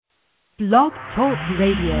Blog Talk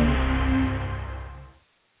Radio.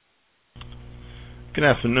 Good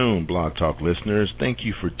afternoon, Blog Talk listeners. Thank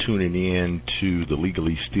you for tuning in to the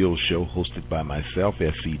Legally Steel Show hosted by myself,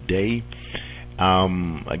 S.C. Day.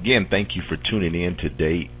 Again, thank you for tuning in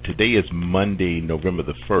today. Today is Monday, November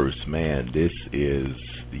the 1st. Man, the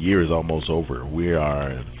year is almost over. We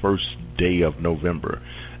are the first day of November.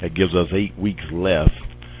 That gives us 8 weeks left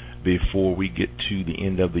before we get to the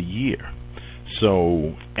end of the year.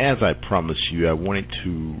 So, as I promised you, I wanted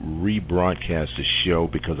to rebroadcast the show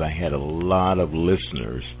because I had a lot of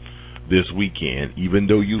listeners this weekend. Even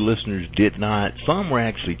though you listeners did not, some were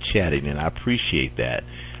actually chatting, and I appreciate that.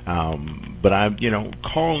 But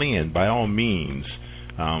call in by all means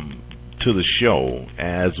to the show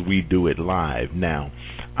as we do it live. Now,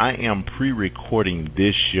 I am pre-recording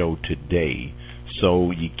this show today,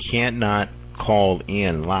 so you cannot call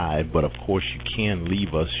in live, but of course you can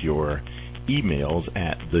leave us your emails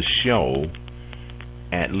at the show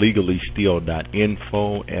at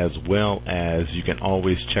legallysteel.info, as well as you can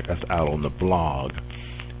always check us out on the blog,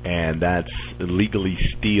 and that's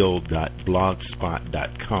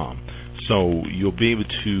legallysteel.blogspot.com. So you'll be able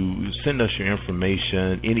to send us your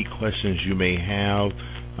information, any questions you may have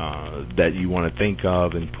that you want to think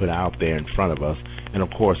of and put out there in front of us, and of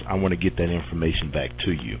course I want to get that information back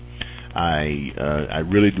to you. I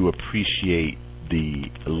really do appreciate the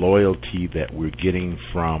loyalty that we're getting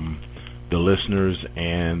from the listeners,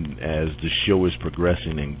 and as the show is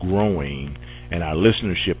progressing and growing and our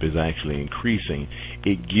listenership is actually increasing,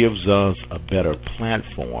 it gives us a better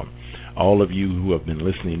platform. All of you who have been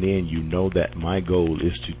listening in, you know that my goal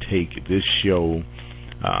is to take this show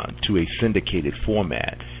to a syndicated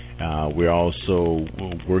format. We're also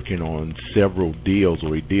working on several deals,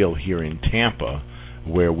 or a deal here in Tampa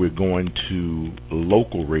where we're going to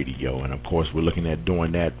local radio, and of course we're looking at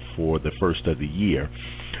doing that for the first of the year.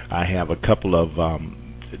 I have a couple of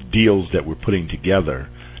deals that we're putting together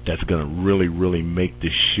that's going to really make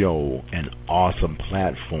this show an awesome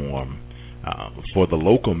platform for the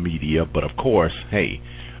local media. But of course, hey,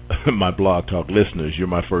 my Blog Talk listeners, you're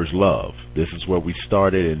my first love. This is where we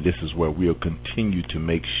started, and this is where we'll continue to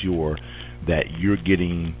make sure that you're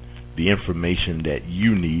getting the information that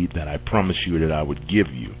you need, that I promised you that I would give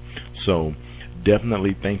you. So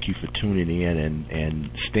definitely thank you for tuning in and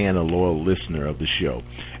staying a loyal listener of the show.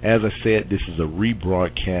 As I said, this is a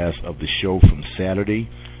rebroadcast of the show from Saturday,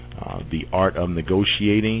 The Art of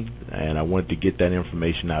Negotiating, and I wanted to get that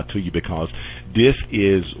information out to you because this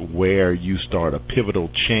is where you start a pivotal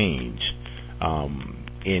change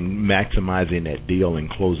in maximizing that deal and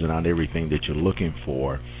closing out everything that you're looking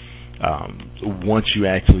for. Once you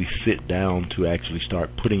actually sit down to actually start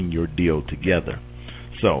putting your deal together.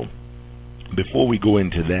 So before we go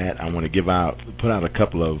into that, I want to put out a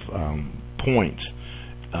couple of points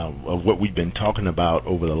of what we've been talking about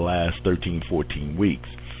over the last 13, 14 weeks.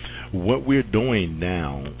 What we're doing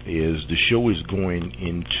now is the show is going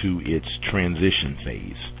into its transition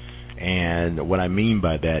phase. And what I mean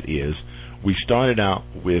by that is we started out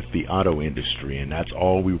with the auto industry, and that's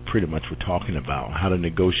all we pretty much were talking about, how to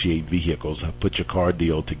negotiate vehicles, how to put your car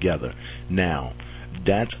deal together. Now,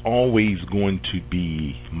 that's always going to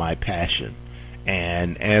be my passion.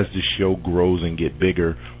 And as the show grows and get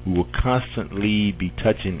bigger, we will constantly be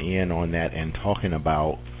touching in on that and talking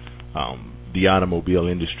about the automobile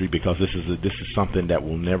industry, because this is something that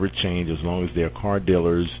will never change as long as there are car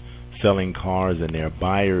dealers selling cars and there are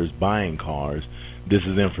buyers buying cars. This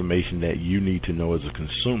is information that you need to know as a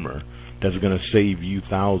consumer that's going to save you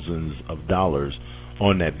thousands of dollars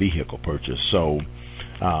on that vehicle purchase. So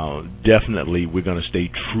definitely we're going to stay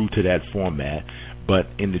true to that format. But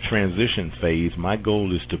in the transition phase, my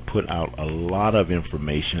goal is to put out a lot of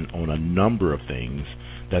information on a number of things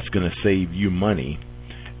that's going to save you money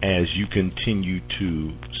as you continue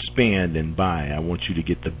to spend and buy. I want you to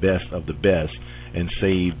get the best of the best and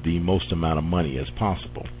save the most amount of money as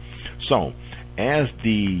possible. So as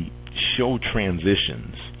the show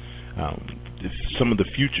transitions, some of the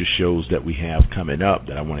future shows that we have coming up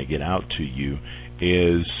that I want to get out to you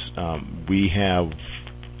is we have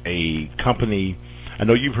a company. I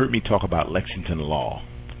know you've heard me talk about Lexington Law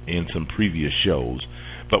in some previous shows,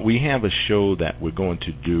 but we have a show that we're going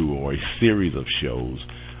to do, or a series of shows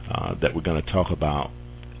that we're going to talk about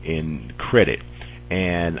in credit.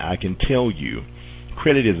 And I can tell you,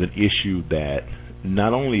 credit is an issue that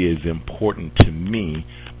not only is important to me,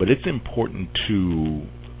 but it's important to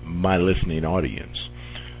my listening audience.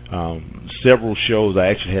 Several shows,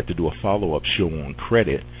 I actually had to do a follow-up show on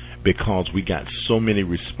credit because we got so many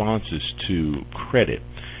responses to credit.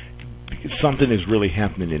 something is really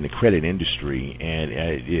happening in the credit industry,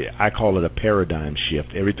 and I call it a paradigm shift.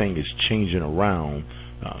 Everything is changing around,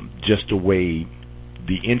 just the way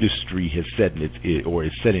the industry has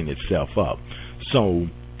is setting itself up. So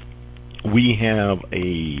we have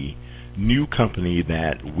a new company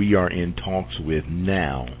that we are in talks with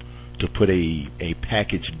now to put a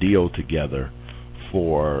package deal together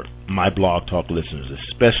for my Blog Talk listeners,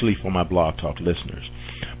 especially for my Blog Talk listeners.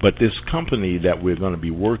 But this company that we're going to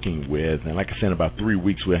be working with, and like I said, in about 3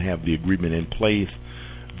 weeks we'll have the agreement in place,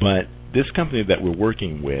 but this company that we're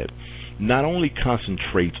working with not only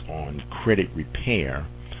concentrates on credit repair,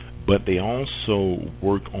 but they also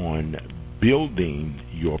work on building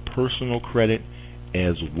your personal credit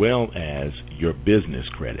as well as your business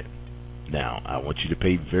credit. Now, I want you to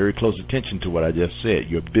pay very close attention to what I just said,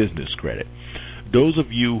 your business credit. Those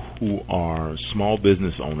of you who are small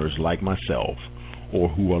business owners like myself, or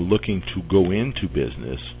who are looking to go into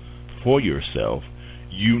business for yourself,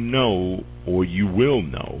 you know, or you will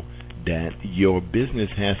know, that your business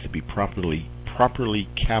has to be properly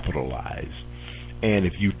capitalized. And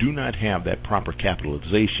if you do not have that proper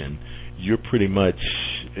capitalization, you're pretty much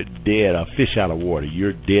dead, a fish out of water.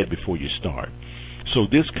 You're dead before you start. So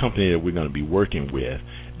this company that we're going to be working with,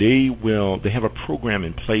 they have a program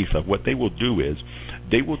in place of what they will do is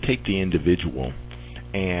they will take the individual,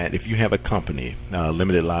 and if you have a company, a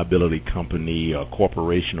limited liability company, a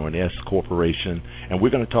corporation, or an S corporation, and we're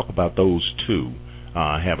going to talk about those too,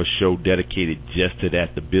 have a show dedicated just to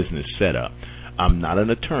that, the business setup. I'm not an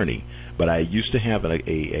attorney, but I used to have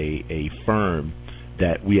a firm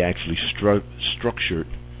that we actually structured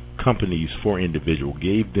companies for individuals,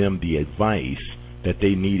 gave them the advice that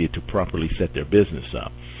they needed to properly set their business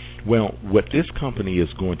up. Well, what this company is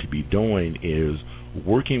going to be doing is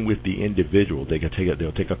working with the individual.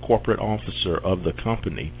 They'll take a corporate officer of the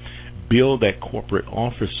company, build that corporate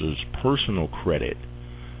officer's personal credit,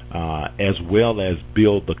 as well as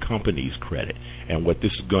build the company's credit. And what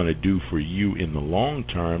this is going to do for you in the long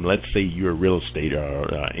term, let's say you're a real estate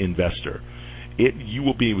investor, you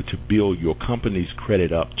will be able to build your company's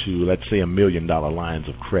credit up to, let's say, $1 million lines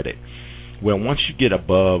of credit. Well, once you get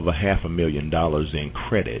above $500,000 in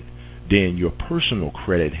credit, then your personal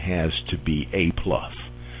credit has to be A+.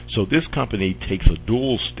 So this company takes a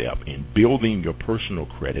dual step in building your personal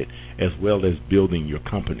credit as well as building your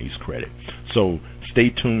company's credit. So stay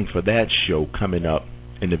tuned for that show coming up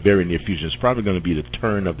in the very near future. It's probably going to be the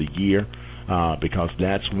turn of the year, because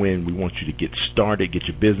that's when we want you to get started, get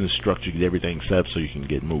your business structured, get everything set up so you can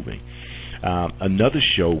get moving. Another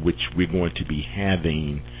show which we're going to be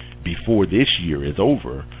having before this year is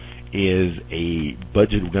over is a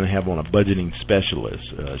budget. We're going to have on a budgeting specialist.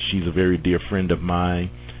 She's a very dear friend of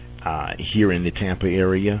mine here in the Tampa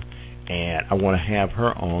area, and I want to have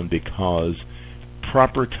her on because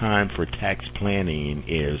proper time for tax planning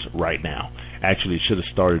is right now. Actually, it should have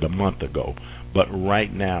started a month ago, but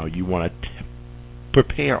right now you want to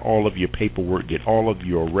prepare all of your paperwork, get all of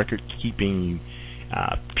your record-keeping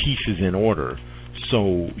pieces in order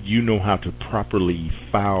so you know how to properly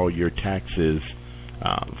file your taxes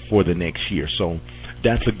for the next year. So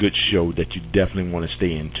that's a good show that you definitely want to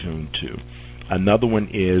stay in tune to. Another one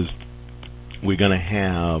is we're going to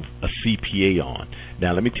have a CPA on.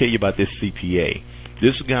 Now, let me tell you about this CPA.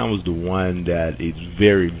 This guy was the one that is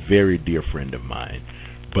very, very dear friend of mine,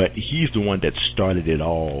 but he's the one that started it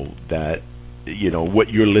all, that, you know, what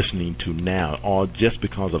you're listening to now, all just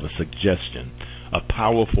because of a suggestion, a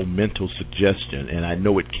powerful mental suggestion, and I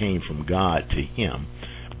know it came from God to him,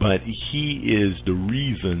 but he is the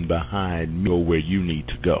reason behind where you need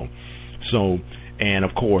to go. So, and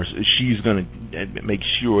of course, she's going to make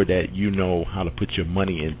sure that you know how to put your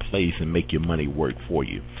money in place and make your money work for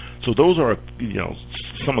you. So those are, you know,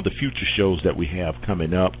 some of the future shows that we have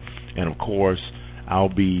coming up, and of course,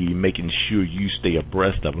 I'll be making sure you stay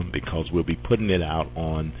abreast of them because we'll be putting it out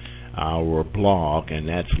on our blog, and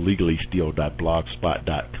that's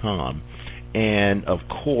legallysteal.blogspot.com. And of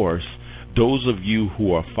course, those of you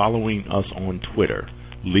who are following us on Twitter,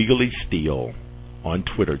 Legally Steal on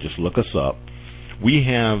Twitter, just look us up. We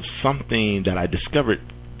have something that I discovered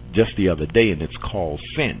just the other day, and it's called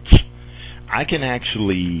Cinch. I can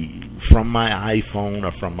actually, from my iPhone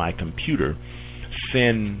or from my computer,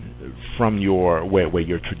 send from your where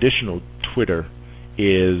your traditional Twitter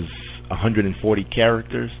is 140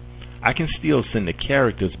 characters. I can still send the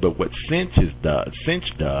characters, but what Cinch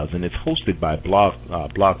does, and it's hosted by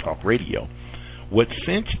Blog Talk Radio. What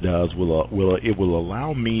Cinch does will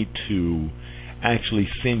allow me to actually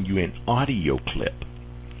send you an audio clip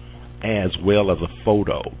as well as a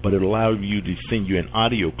photo, but it allows you to send you an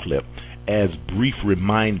audio clip as brief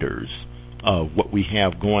reminders of what we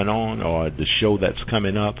have going on or the show that's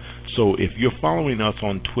coming up. So if you're following us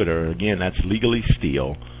on Twitter, again, that's Legally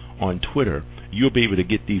Steal on Twitter, you'll be able to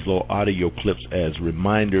get these little audio clips as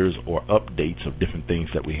reminders or updates of different things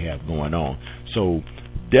that we have going on. So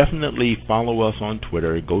definitely follow us on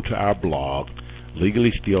Twitter. Go to our blog,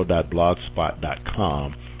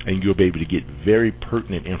 legallysteal.blogspot.com, and you'll be able to get very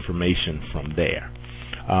pertinent information from there.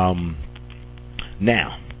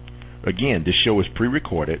 Now, again, this show is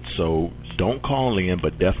pre-recorded, so don't call in,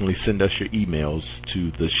 but definitely send us your emails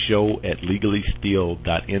to the show at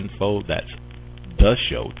legallysteal.info. That's the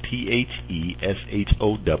show,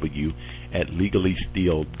 THESHOW, at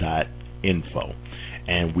legallysteal.info.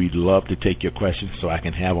 And we'd love to take your questions so I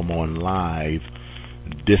can have them on live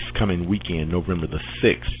this coming weekend, November the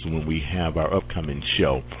 6th, when we have our upcoming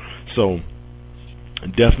show. So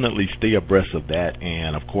definitely stay abreast of that,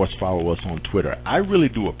 and of course follow us on Twitter. I really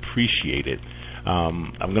do appreciate it.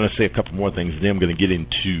 I'm going to say a couple more things, then I'm going to get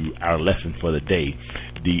into our lesson for the day,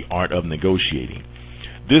 the art of negotiating.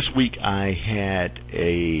 This week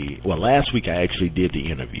last week I actually did the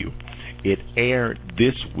interview. It aired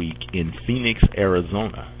this week in Phoenix,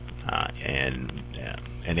 Arizona, and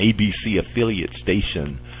an ABC affiliate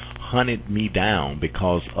station hunted me down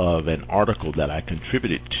because of an article that I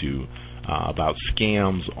contributed to about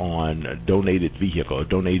scams on donated vehicle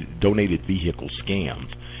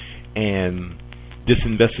scams. And this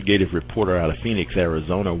investigative reporter out of Phoenix,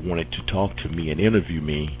 Arizona, wanted to talk to me and interview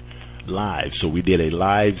me live. So we did a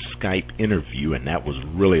live Skype interview, and that was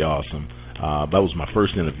really awesome. That was my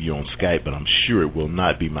first interview on Skype, but I'm sure it will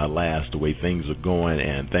not be my last, the way things are going,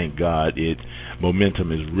 and thank God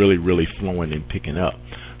momentum is really, really flowing and picking up.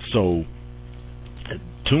 So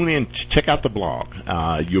tune in, check out the blog.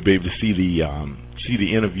 You'll be able to see the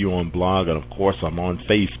interview on blog, and of course I'm on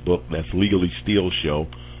Facebook. That's Legally Steal Show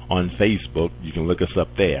on Facebook. You can look us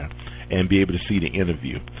up there and be able to see the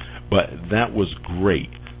interview. But that was great.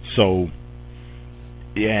 So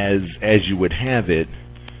as you would have it,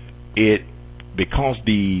 because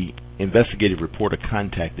the investigative reporter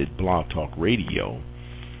contacted Blog Talk Radio,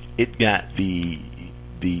 it got the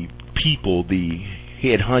people, the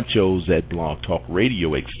head honchos at Blog Talk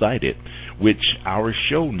Radio excited, which our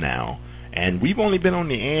show now, and we've only been on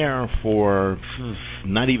the air for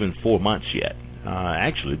not even 4 months yet,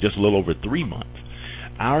 actually just a little over 3 months.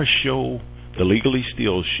 Our show, the Legally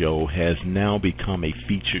Steal Show, has now become a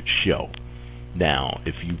featured show. Now,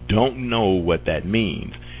 if you don't know what that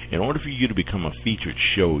means, in order for you to become a featured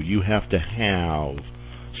show, you have to have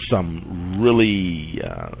some really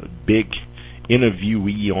big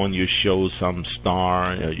interviewee on your show, some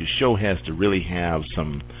star. Your show has to really have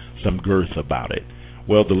some girth about it.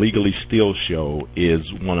 Well, the Legally Steal Show is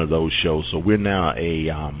one of those shows, so we're now a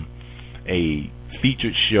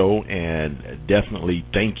featured show, and definitely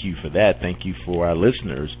thank you for that. Thank you for our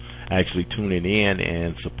listeners actually tuning in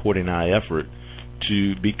and supporting our effort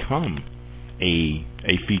to become a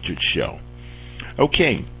featured show.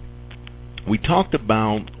 Okay, we talked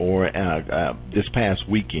about, this past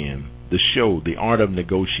weekend, the show, The Art of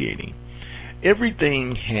Negotiating.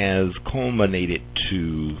 Everything has culminated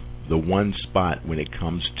to the one spot when it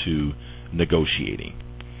comes to negotiating.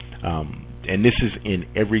 And this is in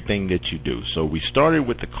everything that you do. So we started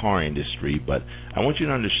with the car industry, but I want you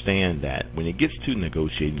to understand that when it gets to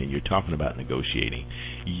negotiating and you're talking about negotiating,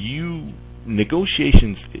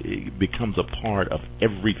 negotiations becomes a part of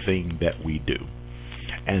everything that we do.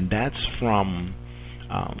 And that's from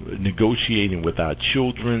negotiating with our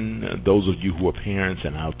children. Those of you who are parents,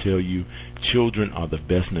 and I'll tell you, children are the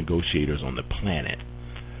best negotiators on the planet.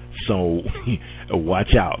 So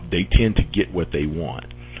watch out. They tend to get what they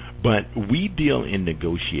want. But we deal in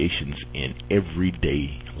negotiations in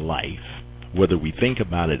everyday life, whether we think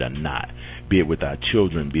about it or not, be it with our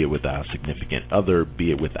children, be it with our significant other,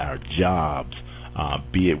 be it with our jobs,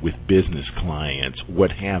 be it with business clients,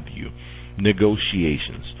 what have you.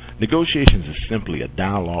 Negotiations. Negotiations is simply a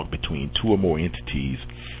dialogue between two or more entities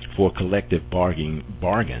for a collective bargain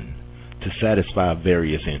to satisfy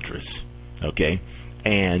various interests. Okay?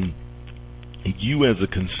 And you as a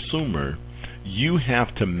consumer, you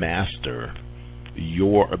have to master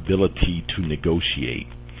your ability to negotiate.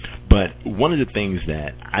 But one of the things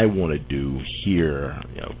that I want to do here,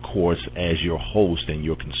 of course, as your host and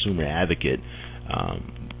your consumer advocate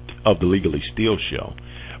of the Legally Steal Show,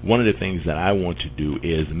 one of the things that I want to do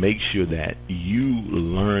is make sure that you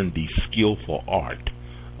learn the skillful art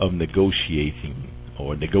of negotiating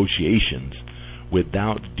or negotiations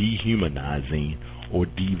without dehumanizing or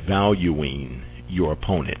devaluing your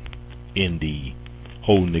opponent in the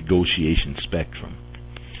whole negotiation spectrum.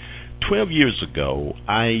 12 years ago,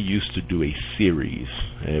 I used to do a series.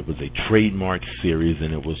 It was a trademark series,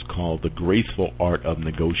 and it was called The Graceful Art of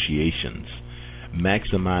Negotiations,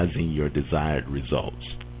 Maximizing Your Desired Results.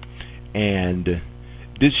 And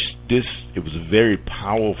it was a very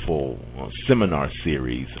powerful seminar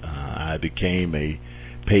series. I became a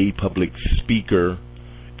paid public speaker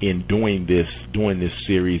in doing this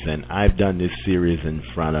series, and I've done this series in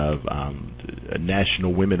front of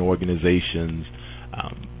national women organizations.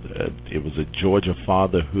 It was a Georgia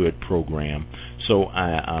Fatherhood program. So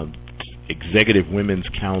Executive Women's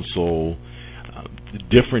Council,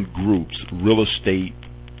 different groups, real estate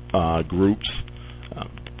groups,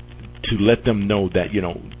 to let them know that,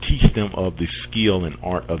 teach them of the skill and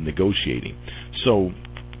art of negotiating. So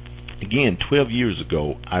again, 12 years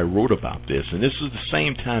ago, I wrote about this, and this was the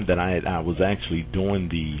same time that I was actually doing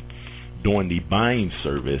the buying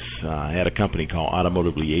service. I had a company called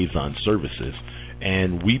Automotive Liaison Services,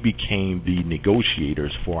 and we became the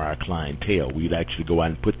negotiators for our clientele. We'd actually go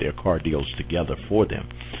out and put their car deals together for them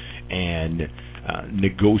and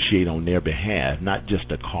negotiate on their behalf, not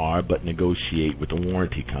just a car, but negotiate with the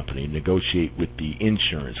warranty company, negotiate with the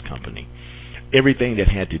insurance company. Everything that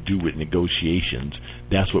had to do with negotiations,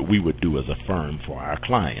 that's what we would do as a firm for our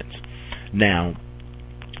clients. Now,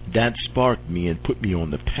 that sparked me and put me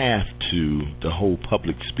on the path to the whole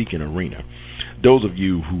public speaking arena. Those of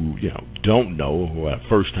you who don't know, who are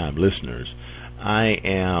first-time listeners, I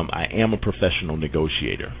am a professional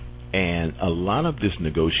negotiator, and a lot of this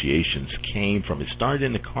negotiations came from, it started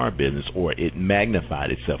in the car business, or it magnified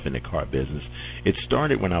itself in the car business. It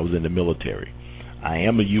started when I was in the military. I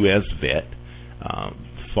am a U.S. vet,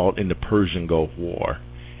 fought in the Persian Gulf War,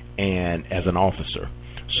 and as an officer.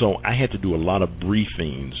 So I had to do a lot of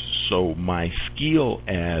briefings. So my skill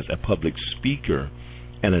as a public speaker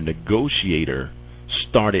and a negotiator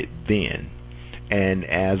started then. And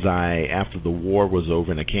after the war was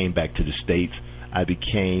over and I came back to the States, I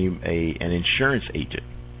became an insurance agent.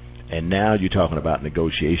 And now you're talking about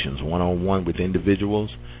negotiations one-on-one with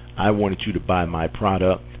individuals. I wanted you to buy my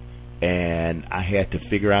product, and I had to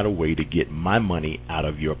figure out a way to get my money out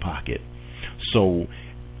of your pocket. So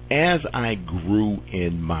as I grew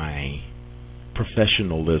in my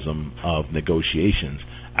professionalism of negotiations,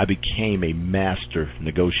 I became a master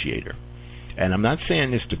negotiator. And I'm not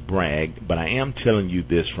saying this to brag, but I am telling you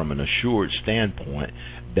this from an assured standpoint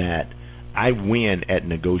that I win at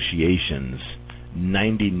negotiations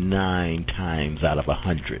 99 times out of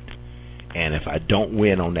 100. And if I don't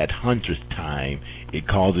win on that 100th time, it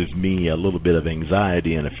causes me a little bit of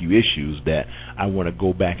anxiety and a few issues that I want to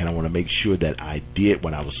go back and I want to make sure that I did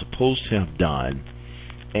what I was supposed to have done.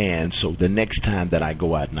 And so the next time that I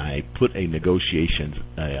go out and I put a negotiation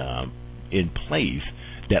in place,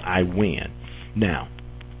 that I win. Now,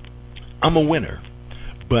 I'm a winner,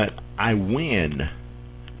 but I win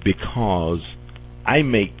because I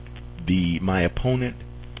make my opponent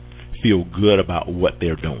feel good about what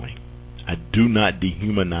they're doing. I do not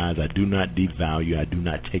dehumanize, I do not devalue, I do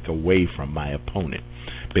not take away from my opponent,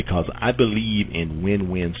 because I believe in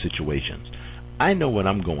win-win situations. I know what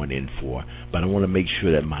I'm going in for, but I want to make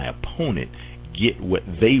sure that my opponent get what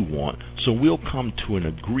they want, so we'll come to an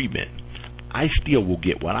agreement. I still will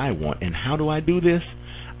get what I want. And how do I do this?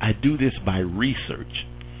 I do this by research.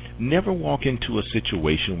 Never walk into a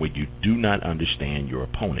situation where you do not understand your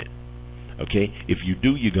opponent. Okay? If you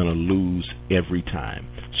do, you're going to lose every time.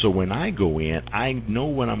 So when I go in, I know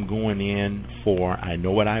what I'm going in for. I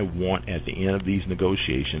know what I want at the end of these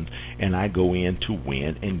negotiations, and I go in to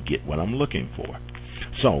win and get what I'm looking for.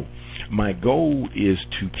 So my goal is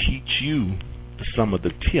to teach you some of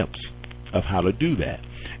the tips of how to do that.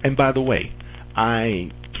 And by the way,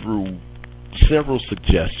 through several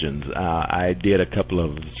suggestions, I did a couple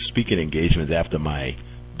of speaking engagements after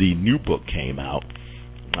the new book came out,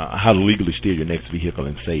 How to Legally Steal Your Next Vehicle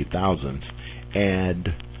and Save Thousands, and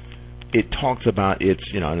it talks about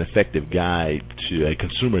an effective guide to a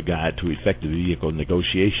consumer guide to effective vehicle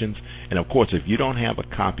negotiations. And of course, if you don't have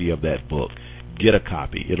a copy of that book, get a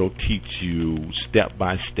copy. It'll teach you step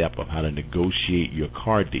by step of how to negotiate your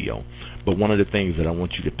car deal. But one of the things that I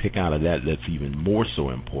want you to pick out of that that's even more so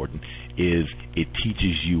important is it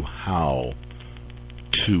teaches you how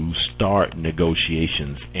to start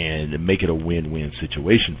negotiations and make it a win-win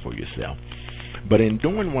situation for yourself. But in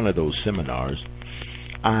doing one of those seminars,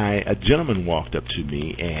 a gentleman walked up to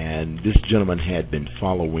me, and this gentleman had been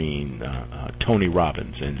following Tony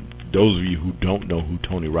Robbins. And those of you who don't know who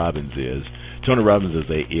Tony Robbins is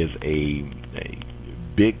a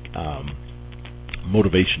big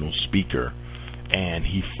motivational speaker, and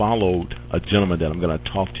he followed a gentleman that I'm going to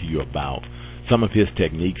talk to you about some of his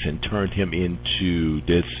techniques and turned him into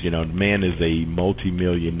this. The man is a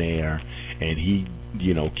multimillionaire, and he,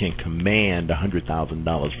 can command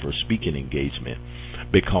 $100,000 for a speaking engagement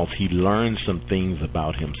because he learned some things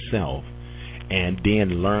about himself and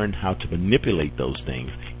then learned how to manipulate those things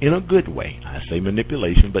in a good way. I say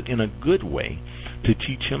manipulation, but in a good way, to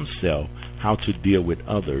teach himself how to deal with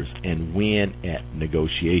others and win at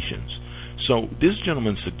negotiations. So this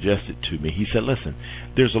gentleman suggested to me, he said, listen,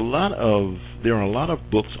 there are a lot of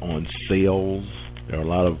books on sales, there are a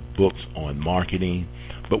lot of books on marketing,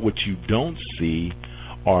 but what you don't see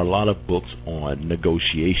are a lot of books on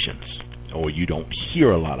negotiations, or you don't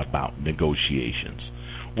hear a lot about negotiations.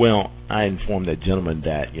 Well, I informed that gentleman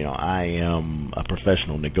that, I am a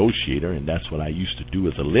professional negotiator, and that's what I used to do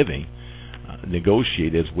as a living,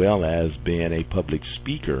 negotiate as well as being a public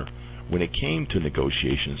speaker when it came to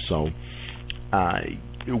negotiations. So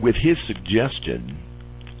with his suggestion,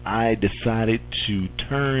 I decided to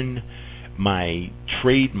turn my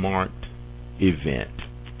trademarked event,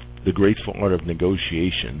 The Graceful Art of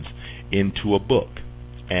Negotiations, into a book.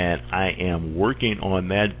 And I am working on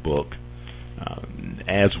that book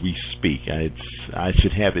as we speak. I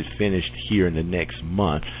should have it finished here in the next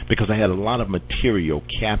month because I had a lot of material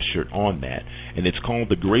captured on that. And it's called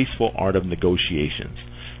The Graceful Art of Negotiations,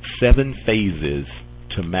 7 Phases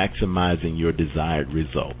to Maximizing Your Desired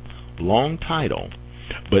Result. Long title,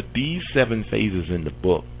 but these 7 phases in the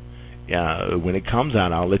book, when it comes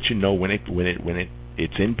out, I'll let you know when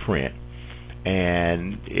it's in print.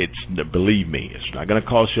 And believe me, it's not going to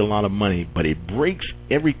cost you a lot of money, but it breaks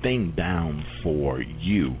everything down for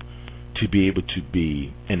you to be able to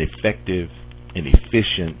be an effective and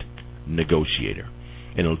efficient negotiator.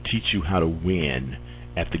 And it'll teach you how to win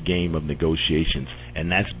at the game of negotiations,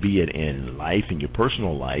 and that's be it in life, in your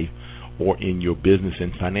personal life, or in your business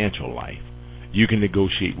and financial life. You can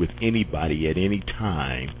negotiate with anybody at any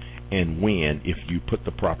time and win if you put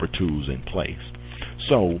the proper tools in place.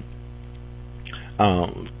 So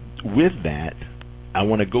with that, I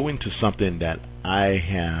want to go into something that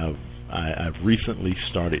I've recently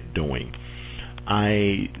started doing.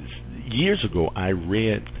 Years ago, I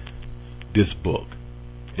read this book,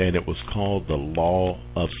 and it was called The Law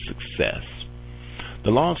of Success.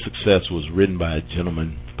 The Law of Success was written by a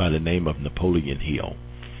gentleman by the name of Napoleon Hill.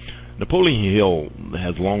 Napoleon Hill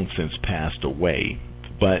has long since passed away,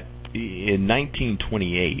 but in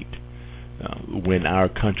 1928, when our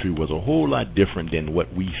country was a whole lot different than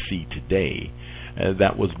what we see today,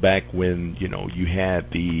 that was back when you had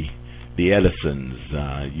the Edisons,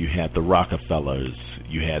 you had the Rockefellers,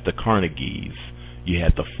 you had the Carnegies, you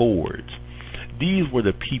had the Fords. These were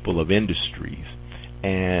the people of industries,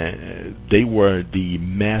 and they were the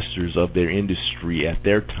masters of their industry at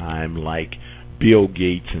their time, like Bill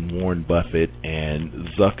Gates and Warren Buffett and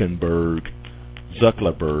Zuckerberg,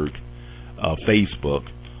 Facebook,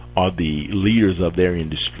 are the leaders of their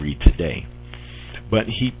industry today. But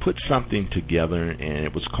he put something together, and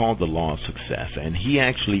it was called The Law of Success, and he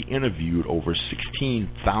actually interviewed over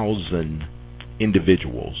 16,000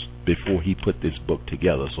 individuals before he put this book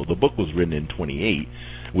together. So the book was written in 28,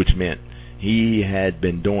 which meant he had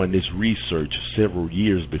been doing this research several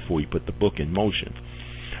years before he put the book in motion.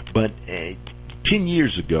 But 10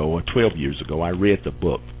 years ago or 12 years ago, I read the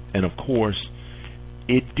book, and of course,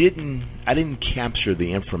 I didn't capture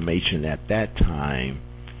the information at that time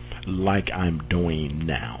like I'm doing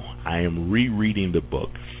now. I am rereading the book.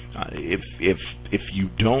 If you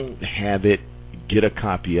don't have it, get a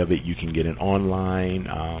copy of it. You can get it online.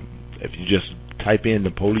 If you just type in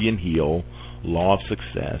Napoleon Hill, Law of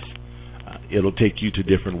Success, it'll take you to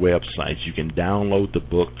different websites. You can download the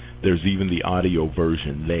book. There's even the audio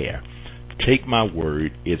version there. Take my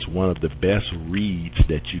word, it's one of the best reads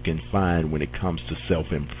that you can find when it comes to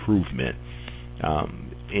self-improvement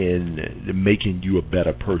in making you a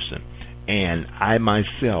better person. And I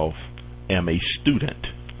myself am a student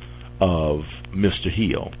of Mr.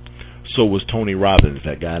 Hill. So was Tony Robbins,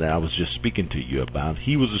 that guy that I was just speaking to you about.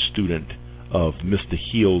 He was a student of Mr.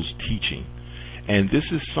 Hill's teaching. And this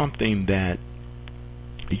is something that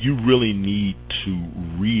you really need to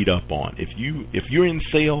read up on. If you're in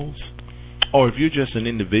sales, or if you're just an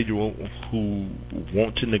individual who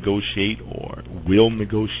want to negotiate or will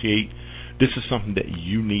negotiate, this is something that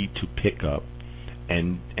you need to pick up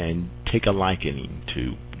and take a liking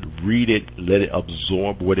to. Read it, let it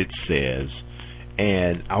absorb what it says,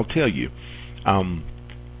 and I'll tell you, I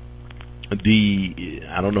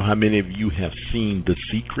don't know how many of you have seen The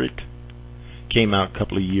Secret. Came out a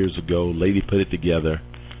couple of years ago. Lady put it together.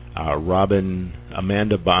 Robin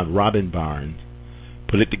Barnes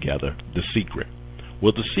put it together, The Secret.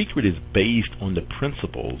 Well, The Secret is based on the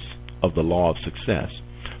principles of the law of success.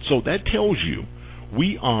 So that tells you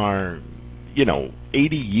we are,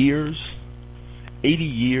 82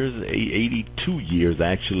 years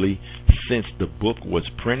actually since the book was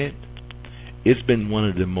printed. It's been one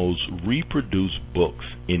of the most reproduced books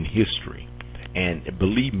in history. And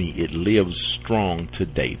believe me, it lives strong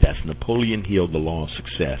today. That's Napoleon Hill, The Law of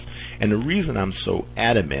Success. And the reason I'm so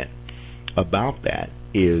adamant about that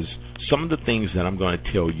is some of the things that I'm going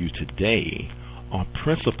to tell you today are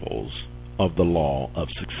principles of the law of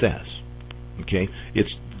success. Okay?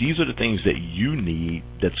 These are the things that you need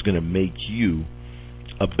that's going to make you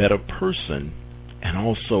a better person and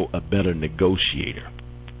also a better negotiator.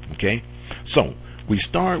 Okay? So, we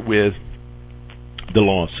start with the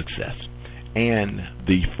law of success. And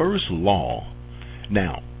the first law,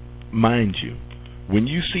 now, mind you, when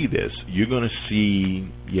you see this, you're going to see,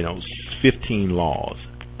 15 laws.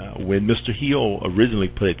 When Mr. Hill originally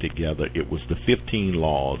put it together, it was the 15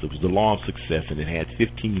 laws. It was the law of success, and it had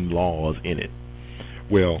 15 laws in it.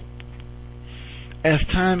 Well, as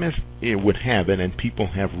time as it would have it, and people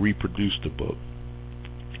have reproduced the book,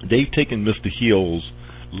 they've taken Mr. Hill's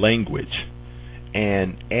language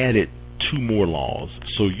and added 2 more laws.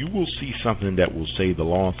 So you will see something that will say the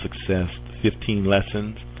law of success 15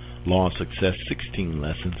 lessons, law of success 16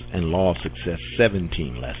 lessons, and law of success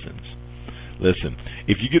 17 lessons. Listen,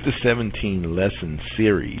 if you get the 17 lesson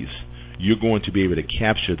series, you're going to be able to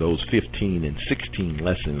capture those 15 and 16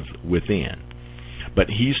 lessons within. But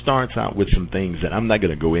he starts out with some things that I'm not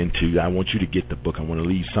going to go into. I want you to get the book. I want to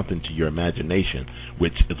leave something to your imagination,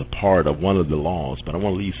 which is a part of one of the laws, but I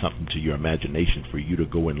want to leave something to your imagination for you to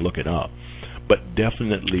go and look it up. But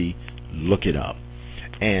definitely look it up.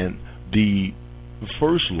 And the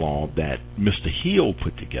first law that Mr. Hill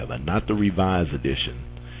put together, not the revised edition,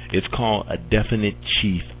 it's called a definite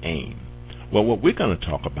chief aim. Well, what we're going to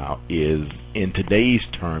talk about is, in today's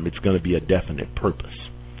term, it's going to be a definite purpose.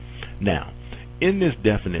 Now, in this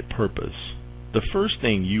definite purpose, the first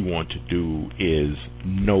thing you want to do is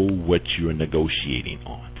know what you're negotiating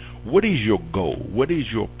on. What is your goal? What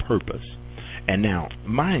is your purpose? And now,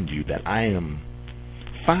 mind you that I am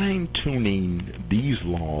fine-tuning these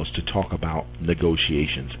laws to talk about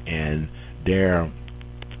negotiations and their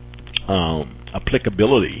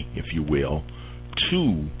applicability, if you will,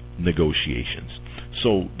 to negotiations.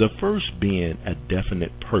 So the first being a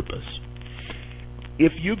definite purpose.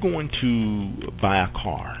 If you're going to buy a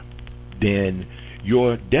car, then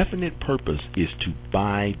your definite purpose is to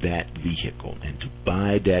buy that vehicle, and to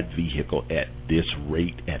buy that vehicle at this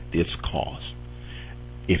rate, at this cost.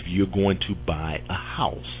 If you're going to buy a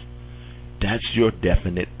house, that's your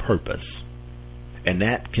definite purpose. And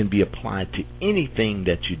that can be applied to anything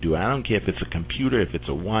that you do. I don't care if it's a computer, if it's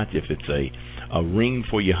a watch, if it's a ring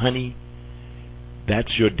for your honey.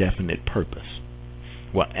 That's your definite purpose.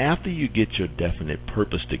 Well, after you get your definite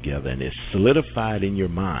purpose together and it's solidified in your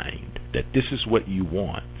mind that this is what you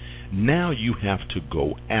want, now you have to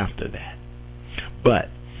go after that. But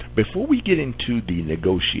before we get into the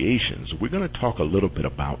negotiations, we're going to talk a little bit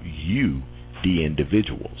about you, the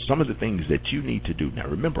individual, some of the things that you need to do. Now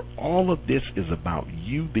remember, all of this is about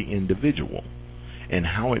you, the individual, and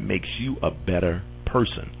how it makes you a better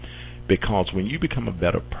person. Because when you become a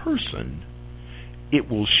better person, it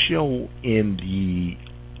will show in the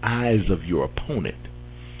eyes of your opponent.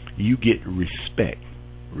 You get respect.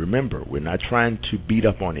 Remember, we're not trying to beat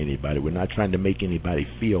up on anybody. We're not trying to make anybody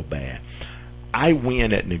feel bad. I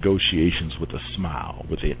win at negotiations with a smile,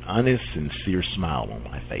 with an honest, sincere smile on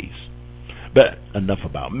my face. But enough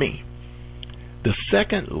about me. The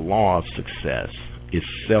second law of success is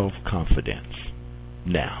self-confidence.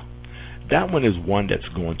 Now, that one is one that's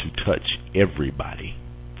going to touch everybody.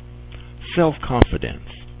 Self-confidence.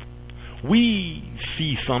 We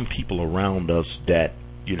see some people around us that,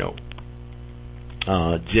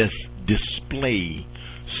 just display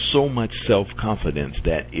so much self-confidence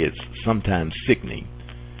that it's sometimes sickening.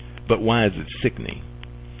 But why is it sickening?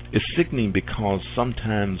 It's sickening because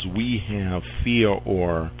sometimes we have fear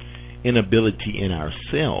or inability in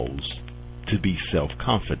ourselves to be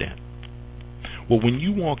self-confident. Well, when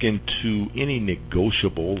you walk into any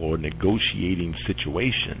negotiable or negotiating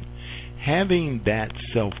situation, having that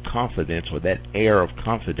self-confidence, or that air of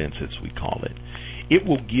confidence as we call it, it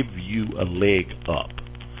will give you a leg up,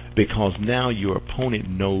 because now your opponent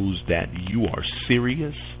knows that you are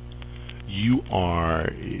serious, you are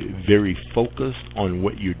very focused on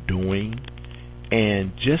what you're doing,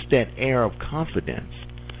 and just that air of confidence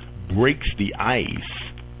breaks the ice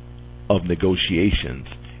of negotiations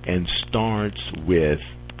and starts with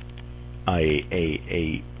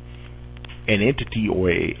an entity or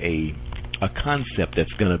a concept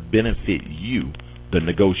that's going to benefit you, the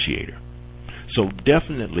negotiator. So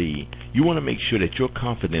definitely you want to make sure that your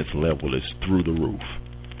confidence level is through the roof.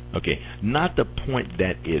 Okay, not the point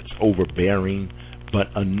that it's overbearing, but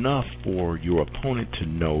enough for your opponent to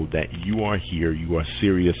know that you are here, you are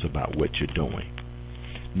serious about what you're doing.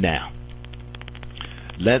 Now,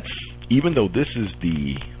 even though this is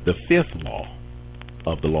the fifth law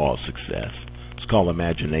of the law of success, it's called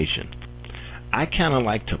imagination. I kind of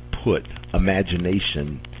like to put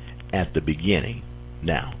imagination at the beginning.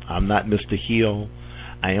 Now, I'm not Mr. Hill.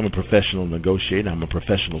 I am a professional negotiator. I'm a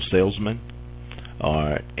professional salesman.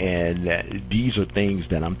 And these are things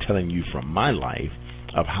that I'm telling you from my life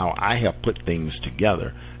of how I have put things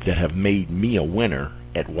together that have made me a winner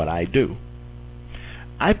at what I do.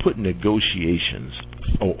 I put negotiations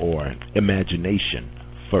or imagination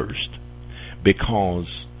first because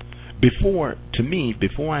before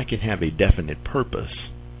I can have a definite purpose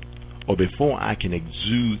or before I can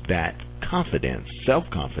exude that confidence,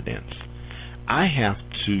 self-confidence, I have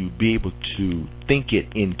to be able to think it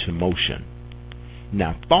into motion.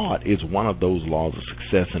 Now, thought is one of those laws of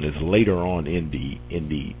success and is later on in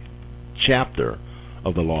the chapter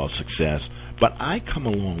of the law of success, but I come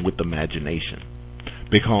along with imagination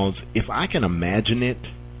because if I can imagine it,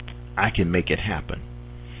 I can make it happen.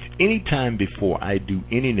 Anytime before I do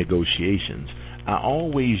any negotiations, I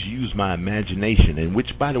always use my imagination, and which,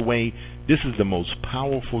 by the way, this is the most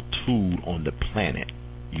powerful tool on the planet,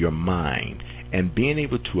 your mind. And being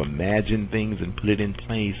able to imagine things and put it in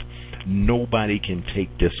place, nobody can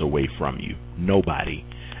take this away from you. Nobody.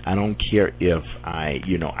 I don't care if I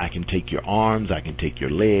can take your arms, I can take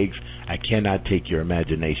your legs. I cannot take your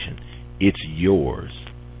imagination. It's yours.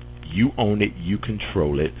 You own it, you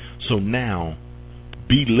control it. So now,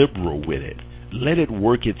 be liberal with it. Let it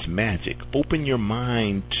work its magic. Open your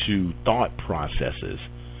mind to thought processes.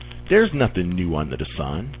 There's nothing new under the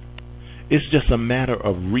sun. It's just a matter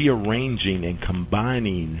of rearranging and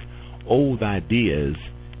combining old ideas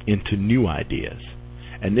into new ideas.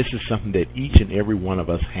 And this is something that each and every one of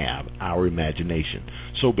us have, our imagination.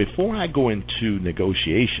 So before I go into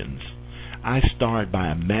negotiations, I start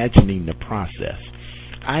by imagining the process.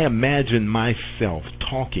 I imagine myself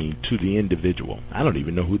talking to the individual. I don't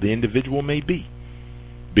even know who the individual may be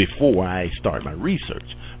before I start my research.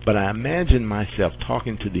 But I imagine myself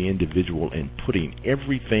talking to the individual and putting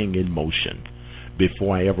everything in motion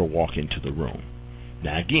before I ever walk into the room.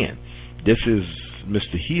 Now again, this is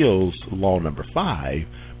Mr. Hill's law number 5,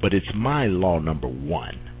 but it's my law number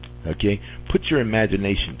 1. Okay? Put your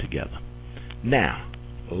imagination together. Now,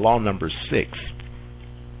 law number 6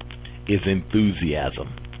 is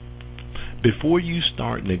enthusiasm. Before you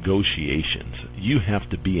start negotiations, you have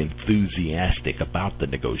to be enthusiastic about the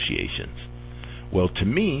negotiations. Well, to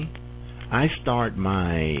me, I start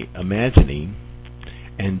my imagining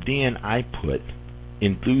and then I put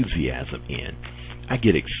enthusiasm in. I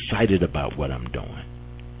get excited about what I'm doing.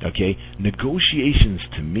 Okay? Negotiations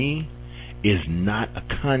to me is not a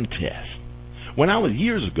contest. When I was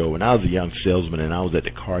years ago, when I was a young salesman and I was at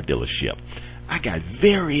the car dealership, I got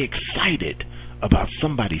very excited about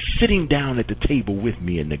somebody sitting down at the table with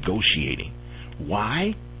me and negotiating.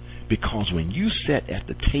 Why? Because when you sat at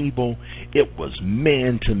the table, it was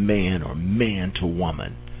man to man or man to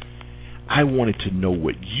woman. I wanted to know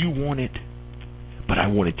what you wanted, but I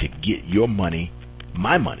wanted to get your money,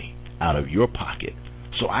 my money, out of your pocket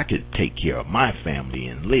so I could take care of my family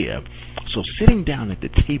and live. So sitting down at the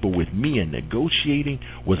table with me and negotiating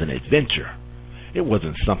was an adventure. It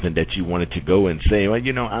wasn't something that you wanted to go and say, well,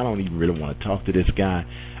 I don't even really want to talk to this guy.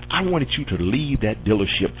 I wanted you to leave that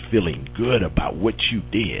dealership feeling good about what you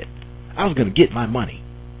did. I was going to get my money,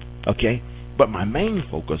 okay? But my main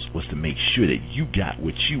focus was to make sure that you got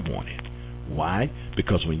what you wanted. Why?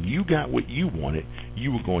 Because when you got what you wanted,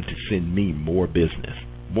 you were going to send me more business.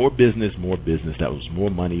 More business, more business. That was more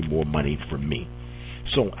money for me.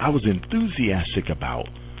 So I was enthusiastic about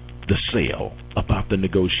the sale, about the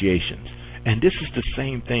negotiations. And this is the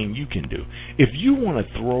same thing you can do. If you want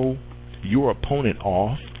to throw your opponent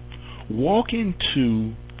off, walk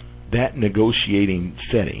into that negotiating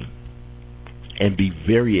setting and be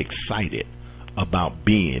very excited about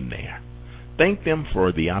being there. Thank them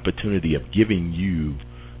for the opportunity of giving you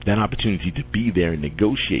that opportunity to be there and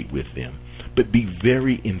negotiate with them, but be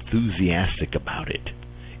very enthusiastic about it.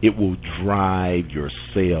 It will drive your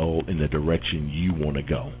sale in the direction you want to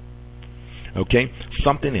go. Okay?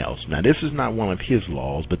 Something else. Now, this is not one of his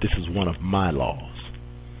laws, but this is one of my laws.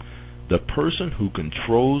 The person who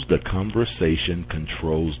controls the conversation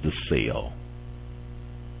controls the sale.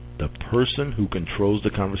 The person who controls the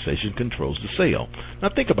conversation controls the sale. Now,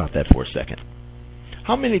 think about that for a second.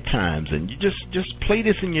 How many times, and you just play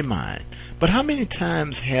this in your mind, but how many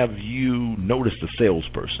times have you noticed a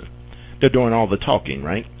salesperson? They're doing all the talking,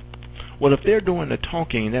 right? Well, if they're doing the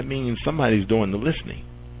talking, that means somebody's doing the listening.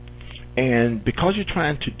 And because you're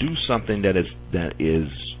trying to do something that is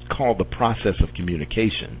called the process of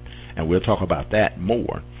communication, and we'll talk about that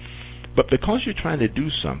more, but because you're trying to do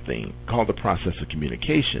something called the process of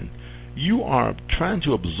communication, you are trying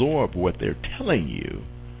to absorb what they're telling you,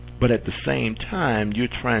 but at the same time, you're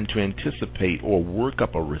trying to anticipate or work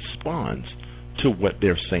up a response to what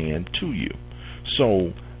they're saying to you.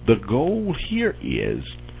 So the goal here is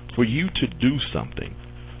for you to do something,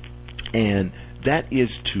 and that is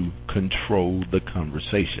to control the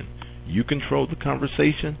conversation. You control the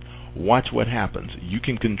conversation, watch what happens. You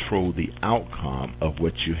can control the outcome of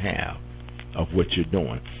what you have, of what you're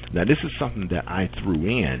doing. Now, this is something that I threw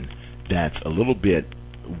in that's a little bit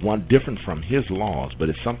different from his laws, but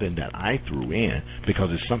it's something that I threw in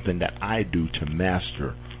because it's something that I do to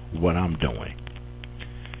master what I'm doing.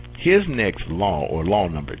 His next law, or law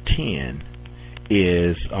number 7,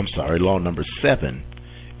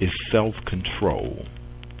 is self-control.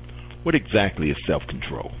 What exactly is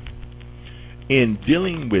self-control? In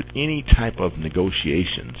dealing with any type of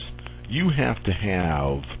negotiations, you have to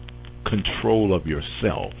have control of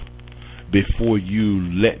yourself before you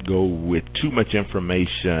let go with too much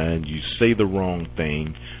information, you say the wrong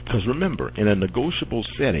thing. Because remember, in a negotiable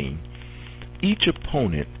setting, each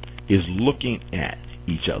opponent is looking at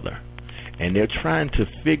each other, and they're trying to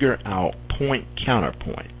figure out point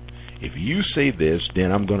counterpoint. If you say this,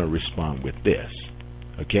 then I'm going to respond with this.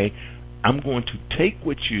 Okay? I'm going to take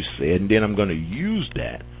what you said, and then I'm going to use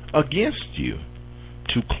that against you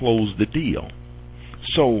to close the deal.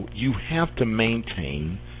 So you have to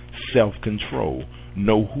maintain self-control.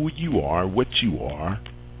 Know who you are, what you are,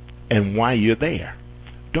 and why you're there.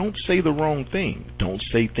 Don't say the wrong thing. Don't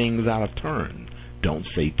say things out of turn. Don't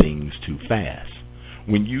say things too fast.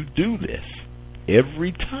 When you do this,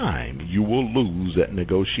 every time you will lose at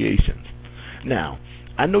negotiations. Now,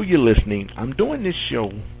 I know you're listening. I'm doing this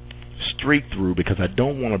show straight through because I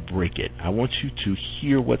don't want to break it. I want you to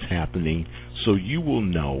hear what's happening so you will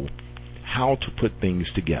know how to put things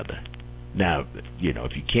together. Now,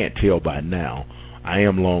 if you can't tell by now, I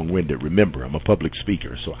am long-winded. Remember, I'm a public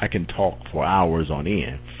speaker, so I can talk for hours on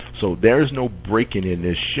end. So there's no breaking in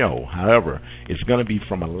this show. However, it's going to be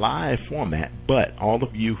from a live format, but all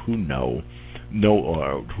of you who know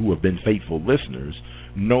or who have been faithful listeners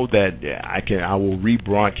know that I will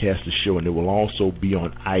rebroadcast the show, and it will also be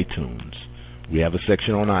on iTunes. We have a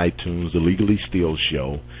section on iTunes, the Legally Still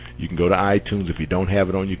Show. You can go to iTunes. If you don't have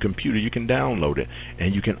it on your computer, you can download it.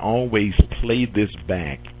 And you can always play this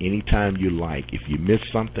back anytime you like. If you miss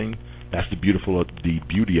something, that's the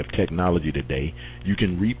beauty of technology today. You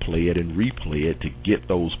can replay it to get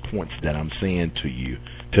those points that I'm saying to you,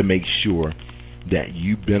 to make sure that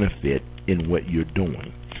you benefit in what you're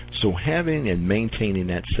doing. So having and maintaining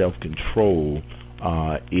that self-control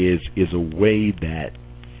is a way that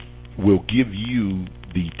will give you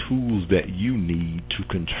the tools that you need to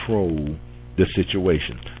control the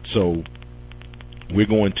situation. So we're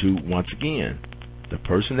going to, once again, the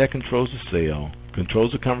person that controls the sale,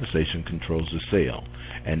 controls the conversation, controls the sale.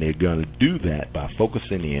 And they're going to do that by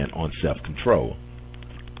focusing in on self-control.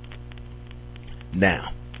 Now,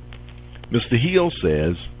 Mr. Hill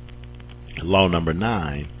says law number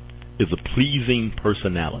 9 is a pleasing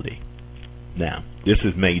personality. Now, this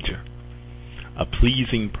is major. A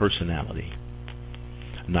pleasing personality.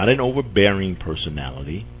 Not an overbearing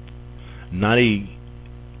personality, not a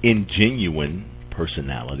ingenuine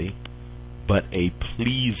personality, but a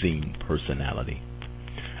pleasing personality.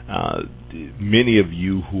 Many of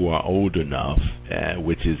you who are old enough,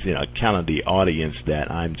 which is kind of the audience that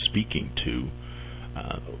I'm speaking to,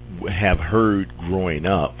 have heard growing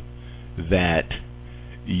up that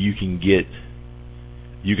you can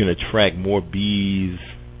attract more bees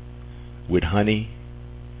with honey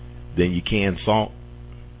than you can salt.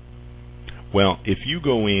 Well, if you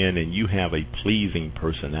go in and you have a pleasing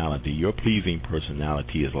personality, your pleasing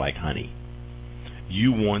personality is like honey.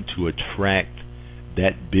 You want to attract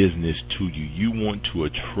that business to you. You want to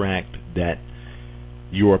attract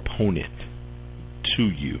your opponent to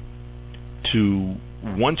you.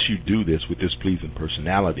 Once you do this with this pleasing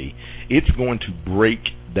personality, it's going to break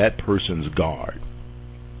that person's guard.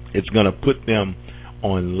 It's going to put them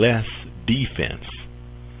on less defense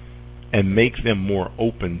and make them more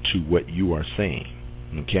open to what you are saying.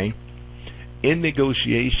 Okay? In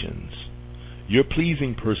negotiations, your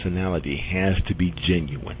pleasing personality has to be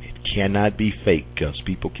genuine. It cannot be fake because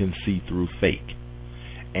people can see through fake.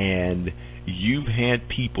 And You've had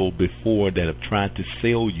people before that have tried to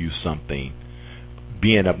sell you something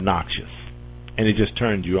being obnoxious, and it just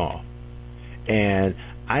turned you off. And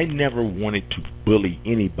I never wanted to bully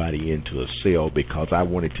anybody into a sale because I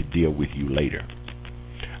wanted to deal with you later.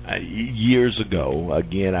 Years ago,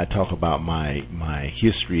 again, I talk about my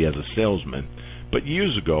history as a salesman, but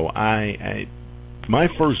years ago, my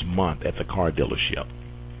first month at the car dealership,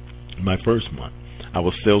 I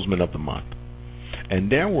was salesman of the month.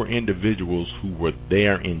 And there were individuals who were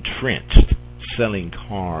there entrenched, selling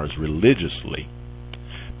cars religiously.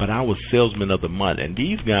 But I was salesman of the month, and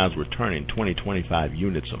these guys were turning 20, 25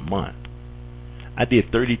 units a month. I did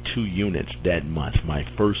 32 units that month, my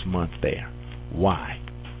first month there. Why?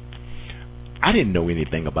 I didn't know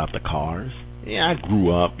anything about the cars. Yeah, I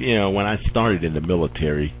grew up, when I started in the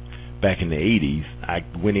military back in the 80s, I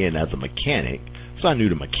went in as a mechanic, so I knew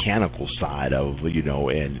the mechanical side of,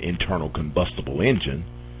 an internal combustible engine.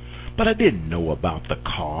 But I didn't know about the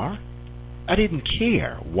car. I didn't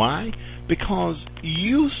care. Why? Because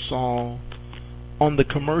you saw on the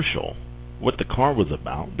commercial what the car was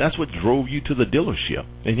about. That's what drove you to the dealership.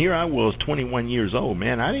 And here I was, 21 years old,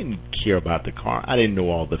 man. I didn't care about the car. I didn't know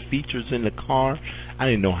all the features in the car. I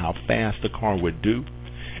didn't know how fast the car would do.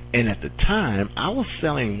 And at the time, I was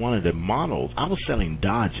selling one of the models. I was selling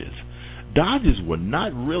Dodges. Dodges were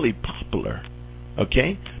not really popular,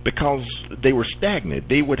 okay, because they were stagnant.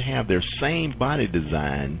 They would have their same body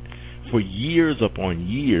design for years upon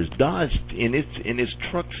years. Dodge, in its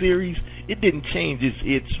truck series, it didn't change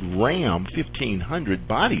its Ram 1500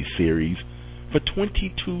 body series for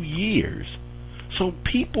 22 years. So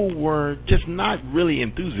people were just not really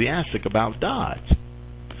enthusiastic about Dodge.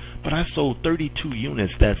 But I sold 32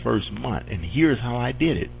 units that first month, and here's how I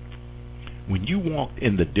did it. When you walked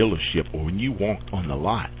in the dealership or when you walked on the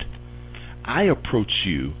lot, I approached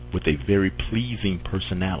you with a very pleasing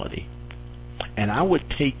personality. And I would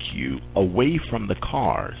take you away from the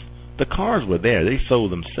cars. The cars were there. They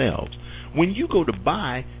sold themselves. When you go to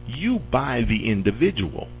buy, you buy the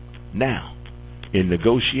individual. Now, in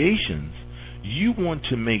negotiations, you want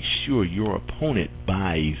to make sure your opponent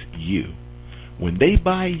buys you. When they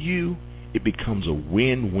buy you, it becomes a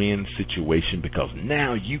win-win situation because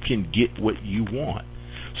now you can get what you want.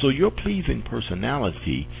 So your pleasing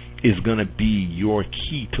personality is going to be your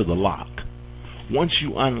key to the lock. Once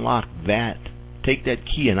you unlock that, take that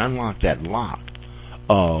key and unlock that lock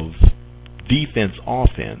of defense,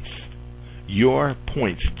 offense, your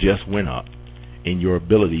points just went up in your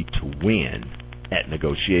ability to win at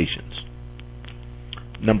negotiations.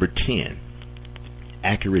 Number 10,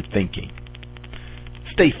 accurate thinking.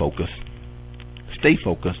 Stay focused. Stay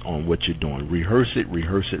focused on what you're doing. Rehearse it,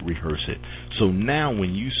 rehearse it, rehearse it. So now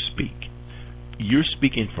when you speak, you're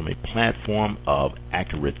speaking from a platform of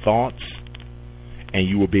accurate thoughts, and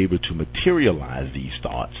you will be able to materialize these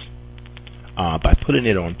thoughts by putting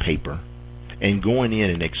it on paper and going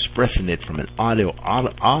in and expressing it from an audio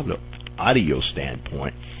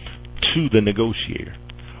standpoint to the negotiator.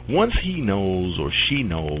 Once he knows or she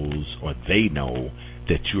knows or they know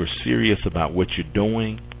that you're serious about what you're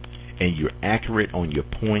doing and you're accurate on your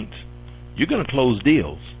points, you're going to close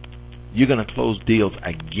deals. You're going to close deals.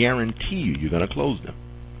 I guarantee you're going to close them.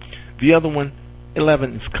 The other one,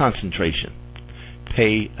 11, is concentration.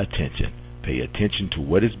 Pay attention. Pay attention to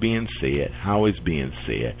what is being said, how it's being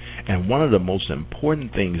said. And one of the most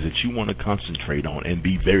important things that you want to concentrate on and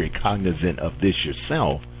be very cognizant of this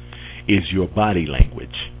yourself is your body language.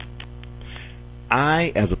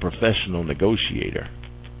 I, as a professional negotiator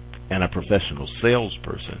and a professional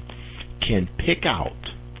salesperson, can pick out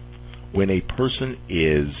when a person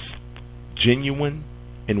is genuine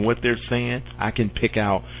in what they're saying. I can pick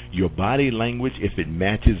out your body language if it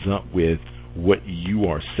matches up with what you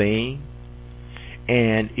are saying.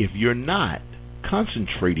 And if you're not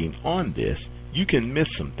concentrating on this, you can miss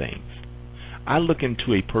some things. I look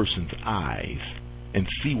into a person's eyes and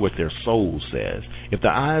see what their soul says. If the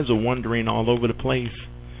eyes are wandering all over the place,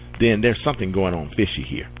 then there's something going on fishy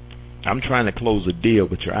here. I'm trying to close a deal,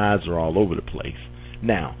 but your eyes are all over the place.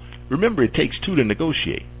 Now, remember, it takes two to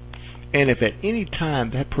negotiate. And if at any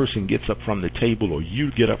time that person gets up from the table or you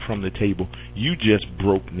get up from the table, you just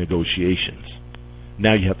broke negotiations.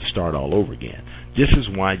 Now you have to start all over again. This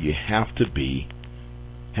is why you have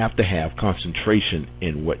to have concentration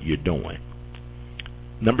in what you're doing.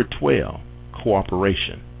 Number 12,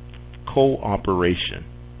 cooperation. Cooperation.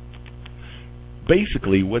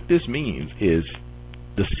 Basically, what this means is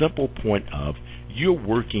the simple point of you're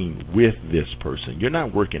working with this person. You're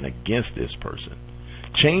not working against this person.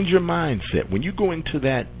 Change your mindset. When you go into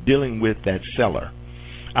that dealing with that seller,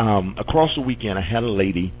 across the weekend I had a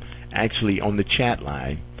lady actually on the chat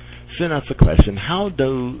line send us a question. How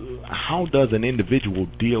does an individual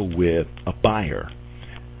deal with a buyer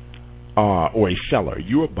or a seller?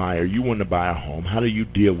 You're a buyer. You want to buy a home. How do you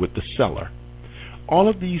deal with the seller? All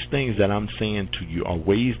of these things that I'm saying to you are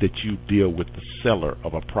ways that you deal with the seller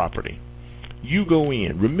of a property. You go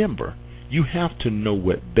in. Remember, you have to know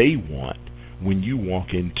what they want when you walk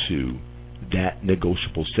into that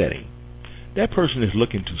negotiable setting. That person is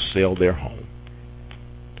looking to sell their home.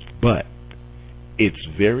 But it's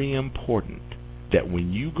very important that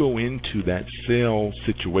when you go into that sale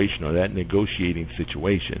situation or that negotiating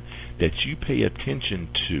situation, that you pay attention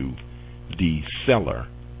to the seller.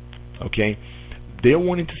 Okay? They're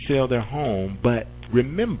wanting to sell their home, but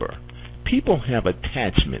remember, people have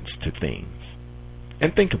attachments to things.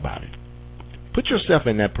 And think about it. Put yourself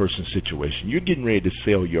in that person's situation. You're getting ready to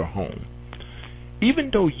sell your home.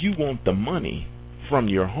 Even though you want the money from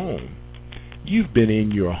your home, you've been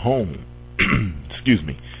in your home,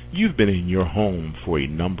 you've been in your home for a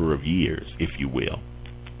number of years, if you will,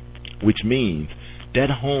 which means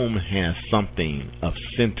that home has something of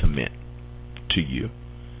sentiment to you.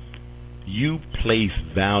 You place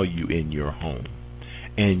value in your home,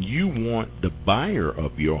 and you want the buyer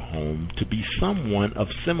of your home to be someone of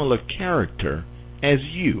similar character as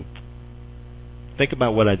you. Think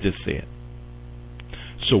about what I just said.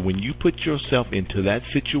 So when you put yourself into that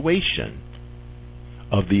situation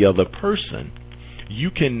of the other person,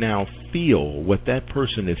 you can now feel what that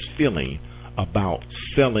person is feeling about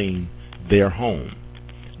selling their home.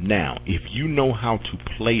 Now, if you know how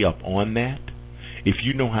to play up on that, if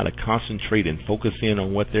you know how to concentrate and focus in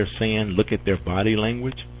on what they're saying, look at their body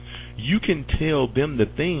language, you can tell them the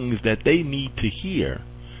things that they need to hear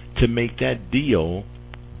to make that deal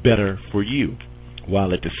better for you,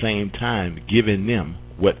 while at the same time giving them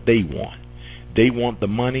what they want. They want the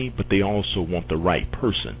money, but they also want the right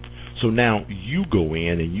person. So now you go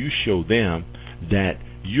in and you show them that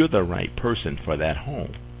you're the right person for that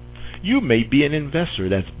home. You may be an investor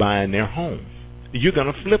that's buying their home. You're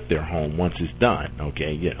going to flip their home once it's done.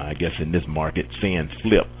 Okay, yeah, I guess in this market, saying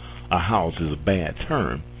flip a house is a bad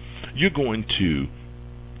term. You're going to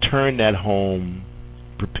turn that home,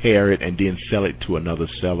 prepare it, and then sell it to another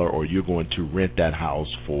seller, or you're going to rent that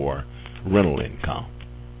house for rental income.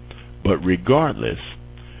 But regardless,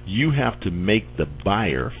 you have to make the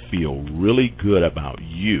buyer feel really good about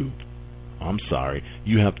you.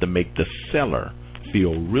 You have to make the seller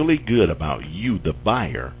feel really good about you, the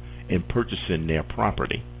buyer, in purchasing their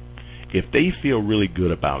property. If they feel really good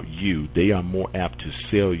about you, they are more apt to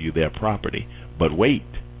sell you their property. But wait,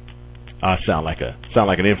 I sound like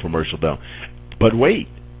an infomercial though. But wait,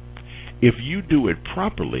 if you do it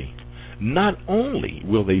properly, not only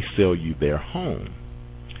will they sell you their home,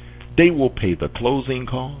 they will pay the closing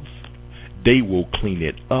costs, they will clean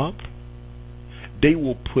it up, they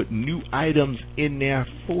will put new items in there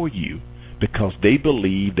for you, because they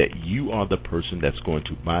believe that you are the person that's going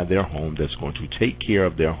to buy their home, that's going to take care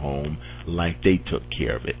of their home like they took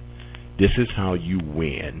care of it. This is how you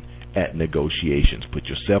win at negotiations. Put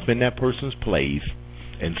yourself in that person's place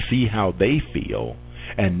and see how they feel,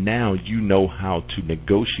 and now you know how to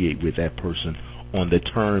negotiate with that person on the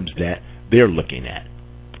terms that they're looking at.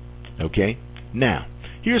 Okay? Now,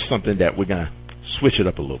 here's something that we're going to switch it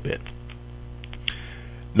up a little bit.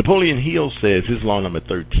 Napoleon Hill says his law number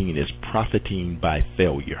 13 is profiting by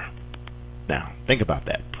failure. Now, think about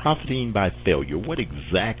that. Profiting by failure. What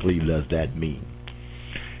exactly does that mean?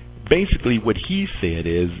 Basically, what he said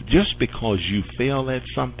is, just because you fail at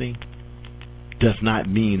something does not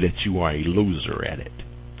mean that you are a loser at it.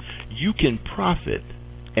 You can profit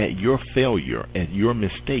at your failure, at your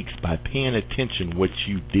mistakes, by paying attention what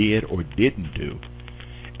you did or didn't do,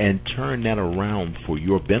 and turn that around for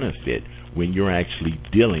your benefit when you're actually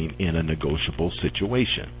dealing in a negotiable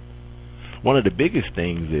situation. One of the biggest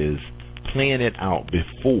things is plan it out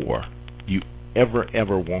before you ever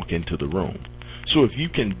walk into the room. So if you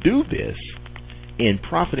can do this in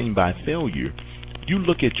profiting by failure, you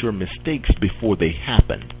look at your mistakes before they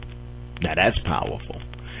happen. Now that's powerful.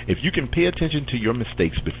 If you can pay attention to your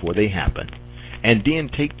mistakes before they happen, and then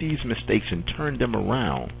take these mistakes and turn them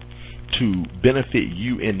around to benefit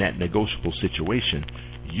you in that negotiable situation,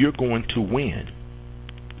 you're going to win.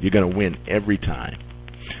 You're going to win every time.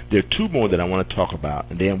 There are two more that I want to talk about,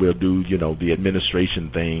 and then we'll do, the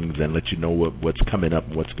administration things and let you know what's coming up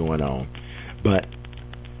and what's going on. But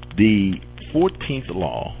the 14th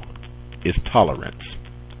law is tolerance.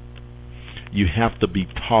 You have to be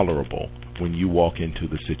tolerable when you walk into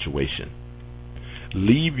the situation.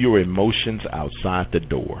 Leave your emotions outside the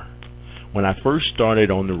door. When I first started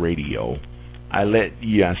on the radio, I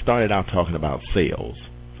started out talking about sales.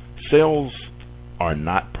 Sales are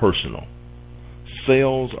not personal.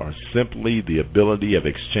 Sales are simply the ability of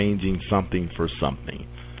exchanging something for something.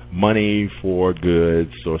 Money for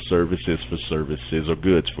goods, or services for services, or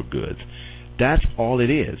goods for goods. That's all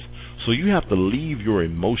it is. So you have to leave your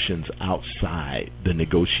emotions outside the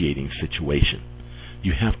negotiating situation.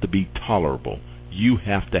 You have to be tolerable. You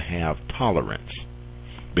have to have tolerance.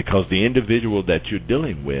 Because the individual that you're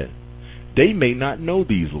dealing with, they may not know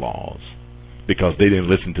these laws because they didn't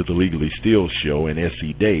listen to the Legally Still show and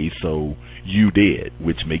SC Days, so you did,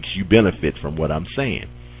 which makes you benefit from what I'm saying.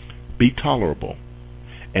 Be tolerable.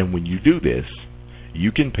 And when you do this,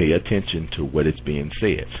 you can pay attention to what is being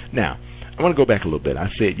said. Now, I want to go back a little bit. I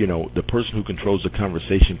said, the person who controls the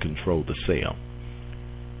conversation controls the sale.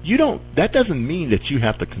 That doesn't mean that you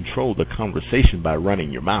have to control the conversation by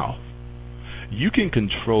running your mouth. You can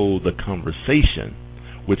control the conversation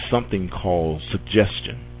with something called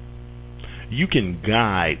suggestion. You can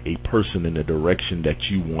guide a person in the direction that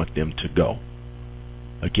you want them to go.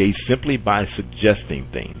 Okay, simply by suggesting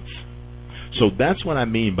things. So that's what I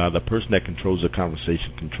mean by the person that controls the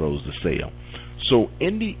conversation controls the sale. So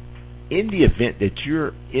in the event that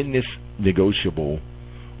you're in this negotiable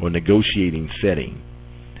or negotiating setting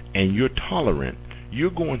and you're tolerant,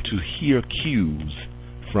 you're going to hear cues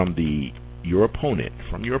from your opponent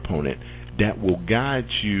that will guide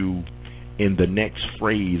you in the next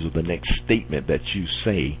phrase or the next statement that you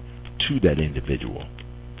say to that individual.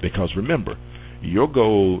 Because remember, your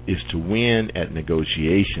goal is to win at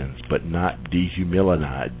negotiations, but not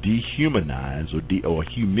dehumanize or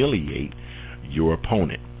humiliate your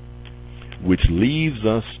opponent, which leads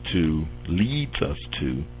us to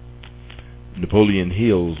Napoleon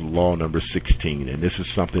Hill's law number 16, and this is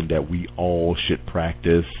something that we all should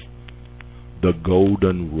practice: the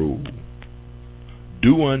golden rule.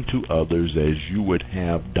 Do unto others as you would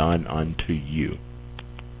have done unto you.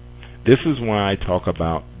 This is why I talk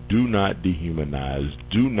about do not dehumanize,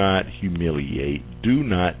 do not humiliate, do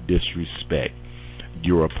not disrespect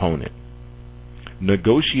your opponent.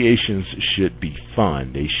 Negotiations should be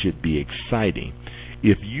fun. They should be exciting.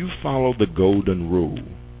 If you follow the golden rule,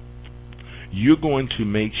 you're going to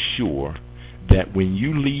make sure that when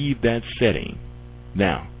you leave that setting,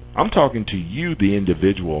 now, I'm talking to you, the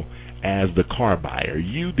individual, as the car buyer,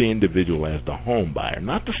 you, the individual, as the home buyer,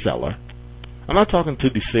 not the seller. I'm not talking to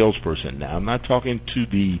the salesperson now. I'm not talking to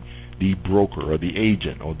the broker or the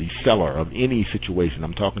agent or the seller of any situation.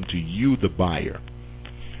 I'm talking to you, the buyer.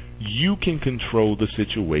 You can control the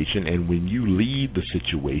situation, and when you leave the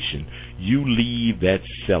situation, you leave that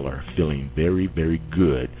seller feeling very, very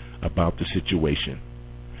good about the situation.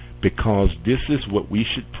 Because this is what we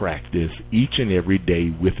should practice each and every day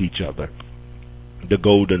with each other. The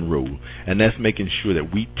golden rule. And that's making sure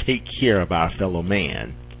that we take care of our fellow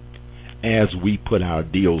man as we put our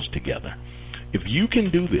deals together. If you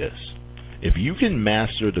can do this, if you can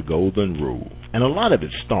master the golden rule, and a lot of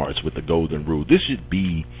it starts with the golden rule, this should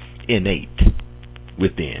be innate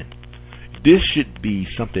within. This should be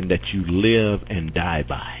something that you live and die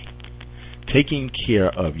by. Taking care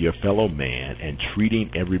of your fellow man and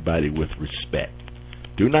treating everybody with respect.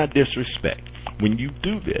 Do not disrespect. When you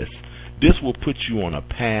do this, this will put you on a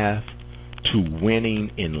path to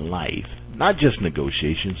winning in life. Not just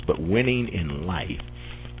negotiations, but winning in life.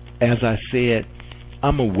 As I said,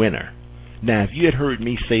 I'm a winner. Now, if you had heard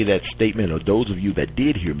me say that statement, or those of you that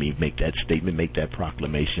did hear me make that statement, make that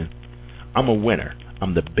proclamation, I'm a winner.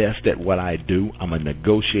 I'm the best at what I do. I'm a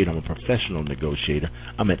negotiator. I'm a professional negotiator.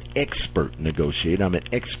 I'm an expert negotiator. I'm an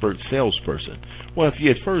expert salesperson. Well, if you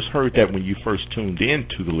had first heard that when you first tuned in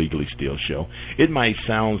to the Legally Still show, it might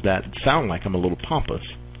sound like I'm a little pompous,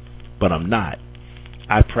 but I'm not.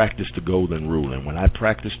 I practice the golden rule, and when I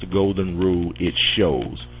practice the golden rule, it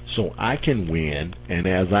shows. So I can win, and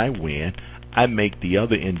as I win, I make the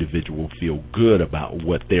other individual feel good about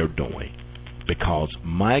what they're doing, because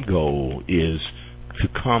my goal is to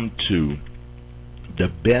come to the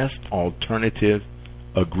best alternative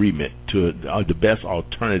agreement, to the best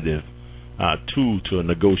alternative to a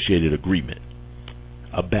negotiated agreement,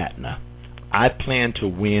 a BATNA. I plan to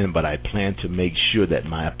win, but I plan to make sure that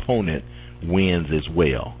my opponent wins as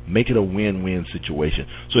well. Make it a win-win situation.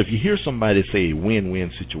 So if you hear somebody say a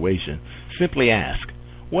win-win situation, simply ask,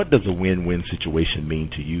 what does a win-win situation mean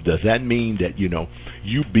to you? Does that mean that,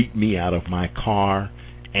 you beat me out of my car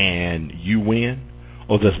and you win?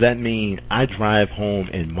 Or does that mean I drive home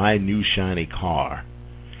in my new shiny car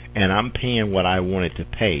and I'm paying what I wanted to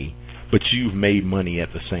pay, but you've made money at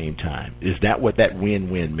the same time? Is that what that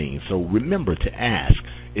win-win means? So remember to ask.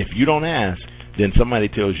 If you don't ask, then somebody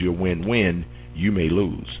tells you a win-win, you may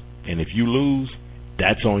lose. And if you lose,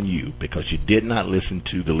 that's on you because you did not listen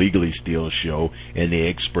to the Legally Still show and the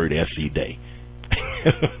Expert SE Day.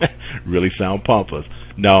 Really sound pompous.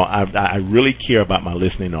 No, I really care about my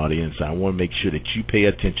listening audience. I want to make sure that you pay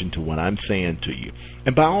attention to what I'm saying to you.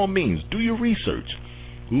 And by all means, do your research.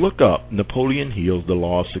 Look up Napoleon Hill's The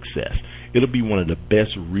Law of Success. It'll be one of the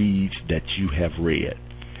best reads that you have read.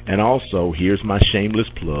 And also, here's my shameless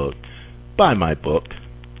plug. Buy my book.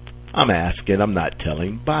 I'm asking, I'm not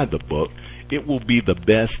telling. Buy the book. It will be the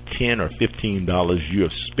best $10 or $15 you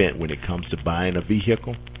have spent when it comes to buying a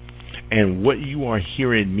vehicle. And what you are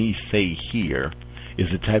hearing me say here is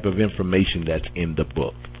the type of information that's in the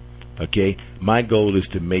book. Okay? My goal is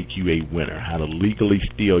to make you a winner, how to legally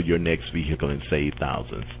steal your next vehicle and save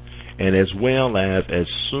thousands. And as well as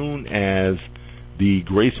soon as the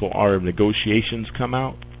Graceful Art of Negotiations come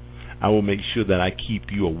out, I will make sure that I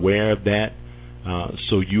keep you aware of that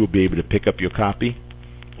so you'll be able to pick up your copy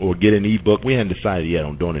or get an ebook. We haven't decided yet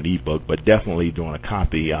on doing an ebook, but definitely doing a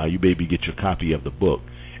copy. You maybe get your copy of the book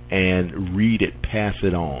and read it, pass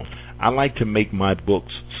it on. I like to make my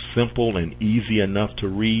books simple and easy enough to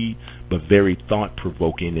read, but very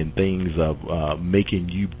thought-provoking in things of making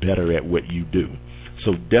you better at what you do.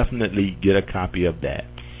 So definitely get a copy of that.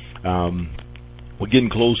 We're getting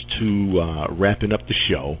close to wrapping up the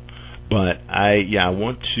show, but I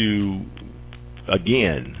want to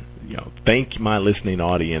again thank my listening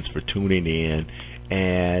audience for tuning in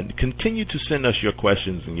and continue to send us your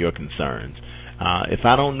questions and your concerns. If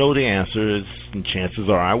I don't know the answers, and chances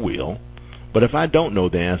are I will, but if I don't know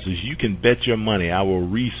the answers, you can bet your money I will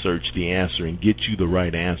research the answer and get you the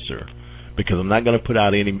right answer, because I'm not going to put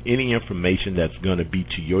out any information that's going to be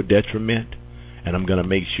to your detriment, and I'm going to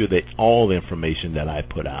make sure that all the information that I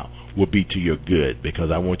put out will be to your good, because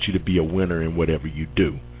I want you to be a winner in whatever you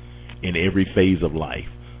do in every phase of life.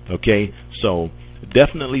 Okay? So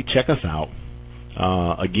definitely check us out.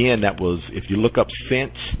 Again, that was, if you look up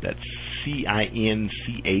Cinch, that's CINCH.com.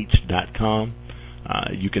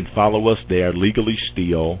 You can follow us there, Legally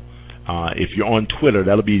Steal. If you're on Twitter,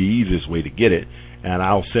 that'll be the easiest way to get it, and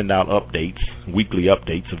I'll send out updates, weekly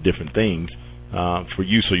updates of different things for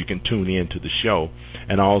you so you can tune in to the show.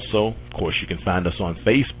 And also, of course, you can find us on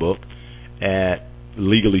Facebook at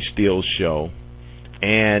Legally Steal Show.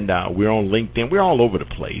 And we're on LinkedIn. We're all over the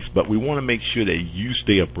place, but we want to make sure that you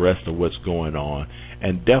stay abreast of what's going on.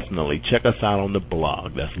 And definitely check us out on the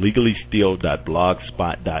blog. That's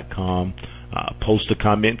legallysteal.blogspot.com. Post a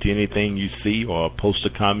comment to anything you see, or post a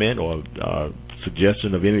comment or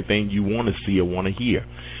suggestion of anything you want to see or want to hear.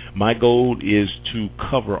 My goal is to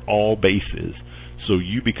cover all bases so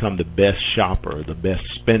you become the best shopper, the best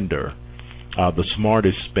spender, the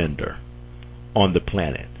smartest spender on the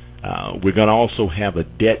planet. We're going to also have a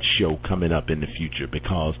debt show coming up in the future,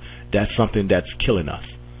 because that's something that's killing us.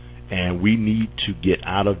 And we need to get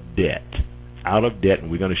out of debt.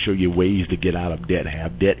 And we're going to show you ways to get out of debt.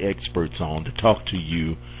 Have debt experts on to talk to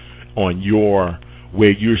you on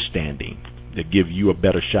where you're standing, to give you a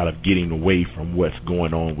better shot of getting away from what's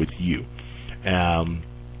going on with you.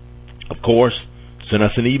 Of course, send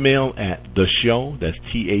us an email at the show. That's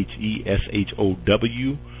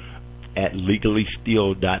THESHOW at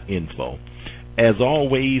legallysteal.info. As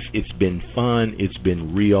always, it's been fun. It's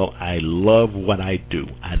been real. I love what I do.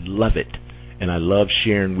 I love it. And I love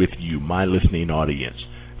sharing with you, my listening audience.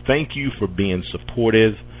 Thank you for being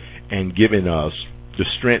supportive and giving us the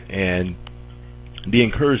strength and the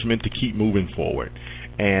encouragement to keep moving forward.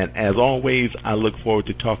 And as always, I look forward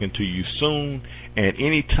to talking to you soon. And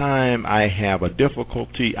anytime I have a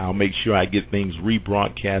difficulty, I'll make sure I get things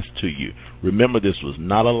rebroadcast to you. Remember, this was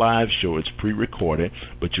not a live show. It's pre-recorded,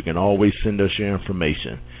 but you can always send us your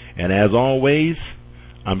information. And as always,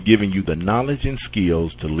 I'm giving you the knowledge and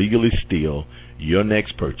skills to legally steal your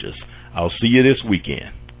next purchase. I'll see you this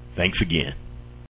weekend. Thanks again.